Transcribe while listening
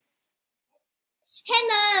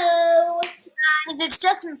Hello! It's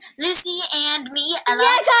just Lucy and me, Ella.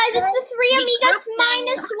 Yeah, guys, it's the three Amigas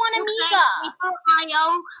minus one Amiga.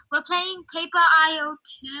 We're playing Paper.io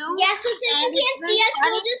 2. Yeah, so since you can't see us,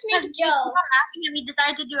 we'll just make jokes. And we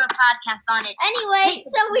decided to do a podcast on it. Anyway,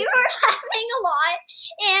 so we were laughing a lot,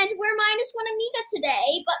 and we're minus one Amiga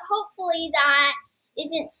today, but hopefully that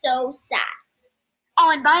isn't so sad.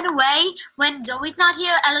 Oh, and by the way, when Zoe's not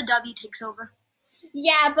here, LW takes over.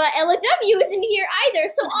 Yeah, but LW isn't here either,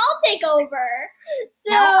 so I'll take over.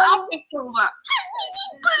 So no, I'll take over.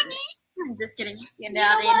 Just kidding. You know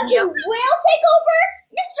what? Who will take over?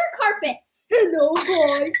 Mr. Carpet. Hello,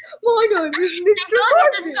 guys. My name is Mr.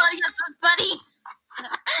 Carpet. This podcast was funny.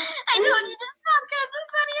 I told you this podcast was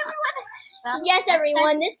funny, everyone. Well, yes,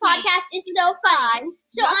 everyone. This podcast is so fun.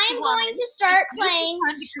 So I'm going to start playing.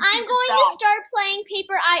 I'm going to start playing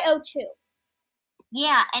Paper.io 2.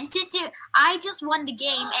 Yeah, and since I just won the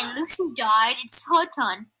game and Lucy died, it's her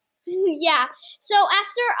turn. Yeah, so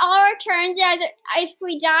after our turns, either if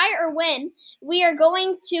we die or win, we are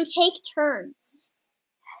going to take turns.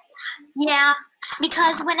 Yeah,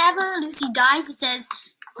 because whenever Lucy dies, it says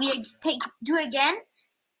do it again,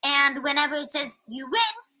 and whenever it says you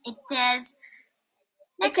win, it says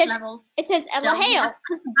next level. It says Ella so Hail.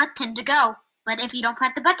 Press the button to go. But if you don't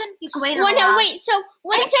press the button, you can wait a while. No, wait. So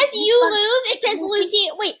when it says you lose, it says Lucy.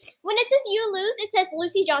 Wait. When it says you lose, it says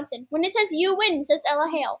Lucy Johnson. When it says you win, it says Ella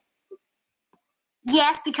Hale.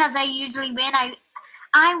 Yes, because I usually win.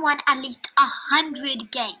 I won at least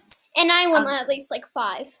 100 games. And I won at least like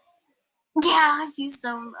 5. Yeah, she's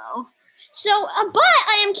so low. So, but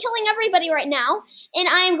I am killing everybody right now, and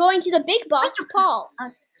I am going to the big boss, Paul.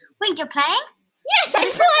 Wait, you're playing? Yes, I'm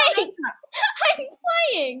playing. I'm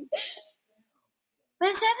playing. But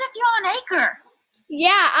it says that you're on Anchor.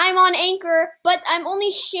 Yeah, I'm on Anchor, but I'm only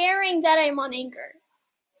sharing that I'm on Anchor.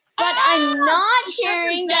 But I'm not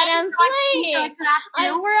sharing that I'm playing.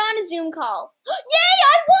 We're on a Zoom call. Yay,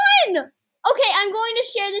 I won! Okay, I'm going to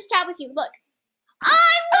share this tab with you. Look.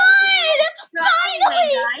 I won!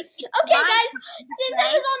 Finally! Okay, guys, since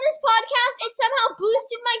I was on this podcast, it somehow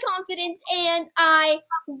boosted my confidence, and I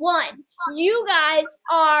won. You guys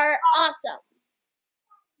are awesome.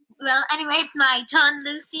 Well, anyway, it's my turn,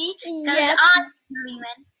 Lucy. Yes. I'm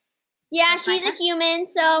human. Yeah, she's a human,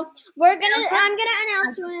 so I'm gonna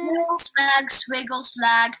announce it. Swiggle,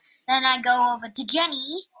 swag. Then I go over to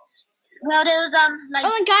Jenny. Well, there's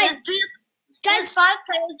there's 5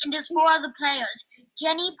 players and there's 4 other players.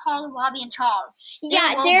 Jenny, Paul, Robbie, and Charles.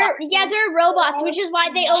 They're robots, which is why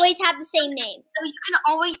they always have the same name. So you can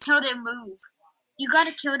always tell them move. You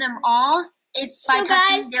gotta kill them all. Guys,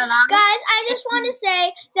 I just want to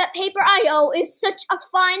say that Paper.io is such a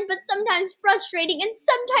fun, but sometimes frustrating and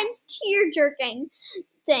sometimes tear-jerking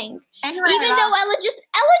thing. Anyway, even though Ella just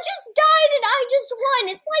died and I just won.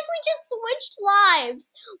 It's like we just switched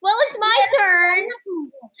lives. Well, it's my turn.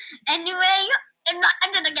 Anyway,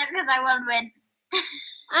 I'm gonna get because I won't win.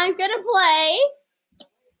 I'm gonna play.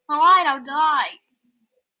 Alright, I'll die.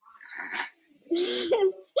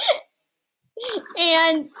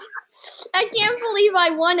 And I can't believe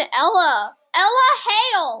I won Ella. Ella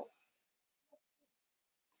Hale.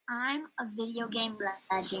 I'm a video game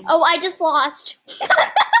legend. Oh, I just lost.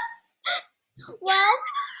 Well,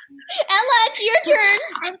 Ella, it's your turn.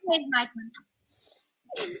 I played my turn.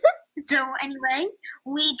 So anyway,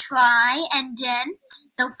 we try and then,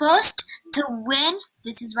 so first to win,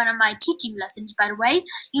 this is one of my teaching lessons, by the way,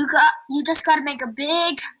 you just got to make a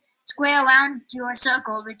big square around your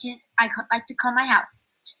circle, which is I like to call my house.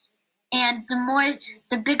 And the more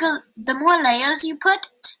layers you put,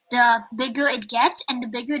 the bigger it gets, and the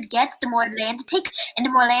bigger it gets, the more land it takes, and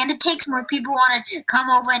the more land it takes, more people want to come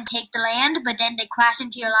over and take the land, but then they crash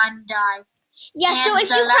into your line and die. Yeah, and so if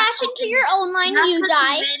you crash into your own line, you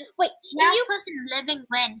die. Wait, person living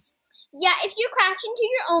wins. Yeah, if you crash into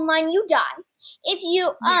your own line, you die. If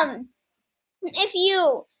you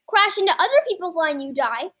crash into other people's line, you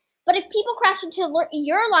die. But if people crash into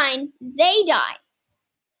your line, they die.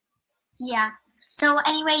 Yeah. So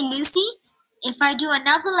anyway, Lucy, if I do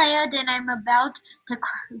another layer, then I'm about to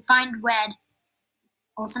find red,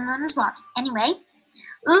 also known as water. Anyway,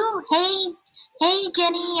 ooh, hey,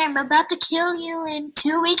 Jenny, I'm about to kill you in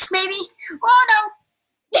 2 weeks, maybe. Oh no.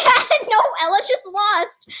 No, Ella just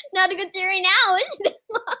lost. Not a good theory now, isn't it?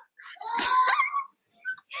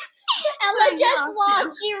 Ella just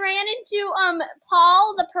lost. She ran into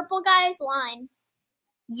Paul, the purple guy's line.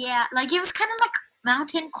 Yeah, like it was kind of like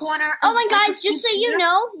mountain corner. Oh my guys, just so you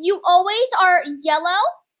know, you always are yellow,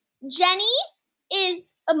 Jenny,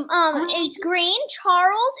 is green,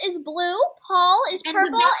 Charles is blue, Paul is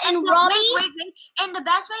purple, and Robbie. Wait. And the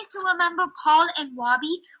best way is to remember Paul and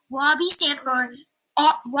Robbie. Robbie stands for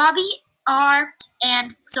Robbie R,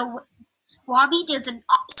 and so Robbie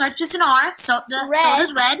starts with an R, so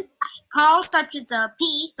does red. Paul starts with a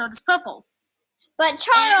P, so does purple. But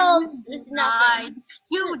Charles is nothing.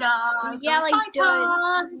 You died. Yeah, like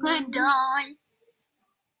died.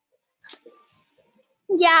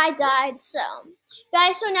 Yeah, I died. So,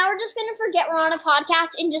 guys, so now we're just gonna forget we're on a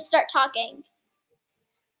podcast and just start talking.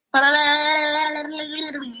 Ella,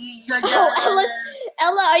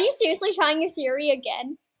 are you seriously trying your theory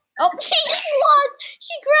again? Oh, she just lost.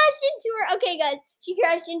 She crashed into her. Okay, guys, she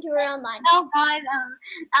crashed into her own line. Oh, God.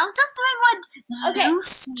 I was just doing what. Okay,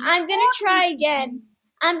 I'm gonna try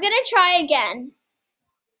again.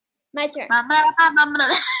 My turn.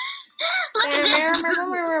 Look at this.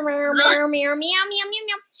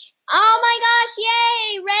 Oh my gosh,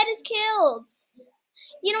 yay! Red is killed.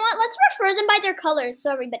 You know what? Let's refer them by their colors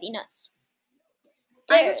so everybody knows.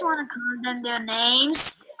 I just want to call them their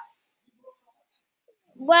names.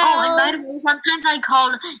 Well, and by the way, sometimes I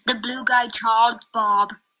call the blue guy Charles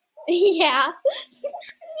Bob. Yeah.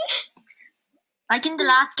 Like in the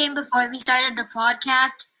last game before we started the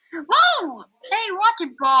podcast. Whoa! Hey, watch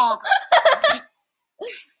it, Bob.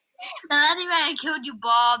 Well, anyway, I killed you,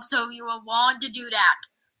 Bob, so you were wrong to do that.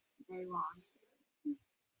 Very wrong.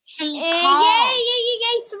 Hey, Paul.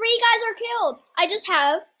 Yay! 3 guys are killed. I just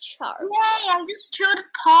have Charles. Yay, I just killed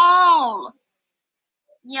Paul.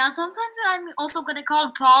 Yeah, sometimes I'm also going to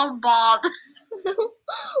call Paul Bob. Well,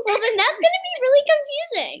 then that's going to be really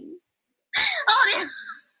confusing. Oh, dear.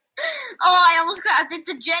 Oh, I almost crashed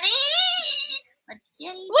into Jenny. But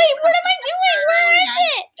Jenny. Wait, what am I doing? Where is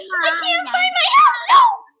it? I can't find my house. No!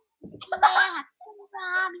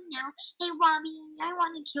 Robbie now. Hey, Robbie, I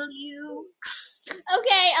want to kill you.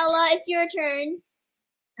 Okay, Ella, it's your turn.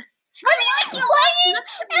 Have you been playing?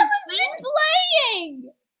 Ella's been playing.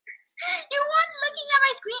 You weren't looking at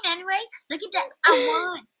my screen anyway. Look at that. I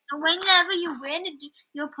won. And whenever you win,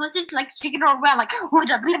 your person's like shaking around like, well,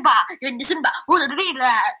 since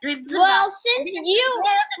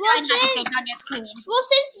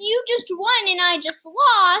you just won and I just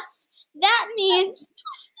lost, that means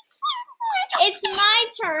it's my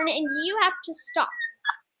turn and you have to stop.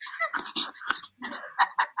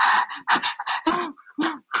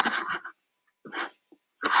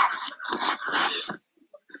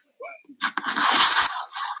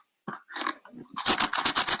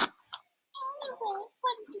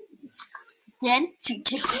 Then she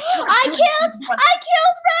takes. I killed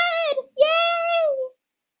Red! Yay!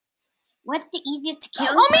 What's the easiest to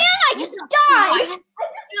kill? Oh man, I just died!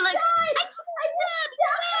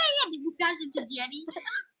 And you guys into Jenny.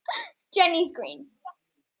 Jenny's green.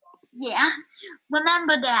 Yeah,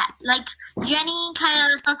 remember that. Like Jenny, kind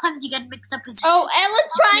of sometimes you get mixed up with. Oh,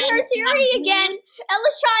 Ella's trying her theory again.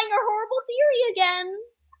 Ella's trying her horrible theory again.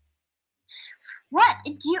 What?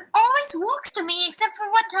 It always works to me, except for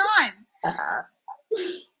one time.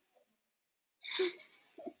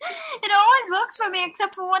 It always works for me,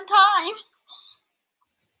 except for one time.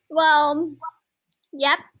 Well,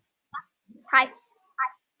 yep. Hi.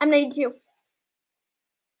 I'm 92.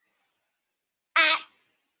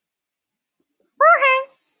 Okay.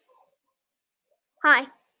 Hi.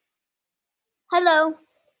 Hello.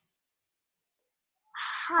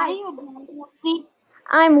 Hi. How are you doing, Whoopsie?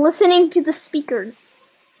 I'm listening to the speakers.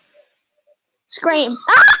 Scream.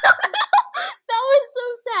 That was so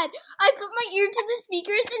sad. I put my ear to the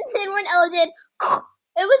speakers and then when Ella did,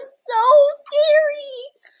 it was so scary.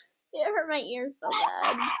 It hurt my ear so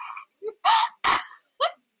bad.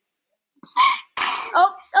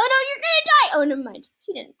 Oh no, you're gonna die. Oh, never mind.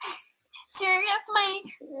 She didn't. Seriously?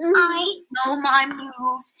 I know my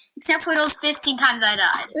moves. Except for those 15 times I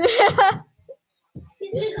died.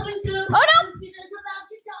 Oh no!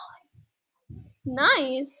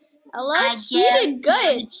 Nice. Ella, you did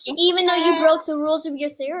good. Even though you broke the rules of your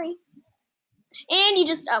theory. And you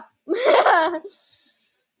just up.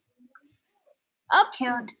 Up.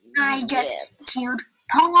 Killed. I just killed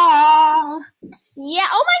Paul. Yeah.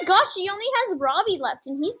 Oh my gosh, she only has Robbie left,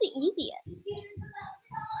 and he's the easiest.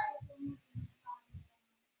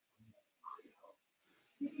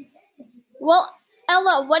 Well,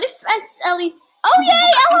 Ella, what if that's at least... Oh,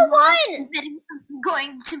 yay! Ella won!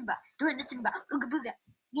 Going Simba. Doing the Simba. Ooga booga.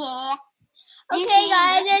 Yeah. Okay,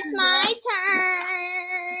 guys, it's my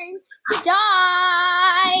turn to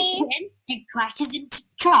die. Then she crashes into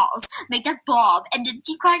Charles, make that Bob, and then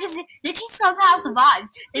she crashes in, then she somehow survives.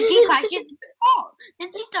 Then she crashes into Paul.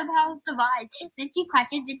 Then she somehow survives. Then she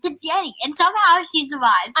crashes into Jenny, and somehow she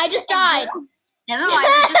survives. I just died. Never mind.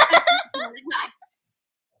 I just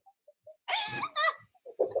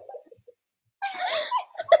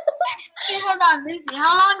Okay, hold on, Lucy.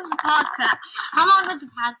 How long is the podcast? How long was the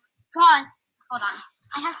podcast? Hold on.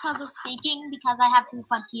 I have trouble speaking because I have 2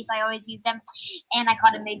 front teeth. I always use them, and I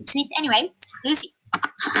caught a baby teeth. Anyway, Lucy.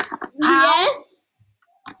 Yes.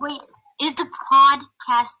 Wait, is the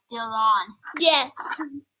podcast still on? Yes.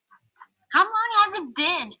 How long has it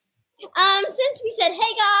been? Since we said,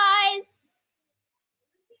 hey guys.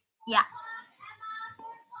 Yeah.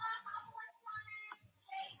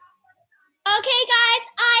 Okay, guys,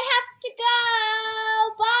 I have to go.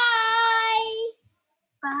 Bye.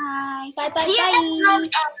 Bye. Bye, bye, See you bye. next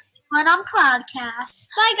time on podcast.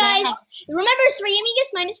 Bye, guys. Remember, 3 amigas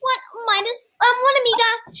minus 1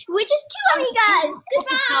 amiga, which is 2 amigas.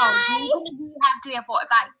 Goodbye. No, we have 3 or 4.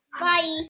 Bye. Bye.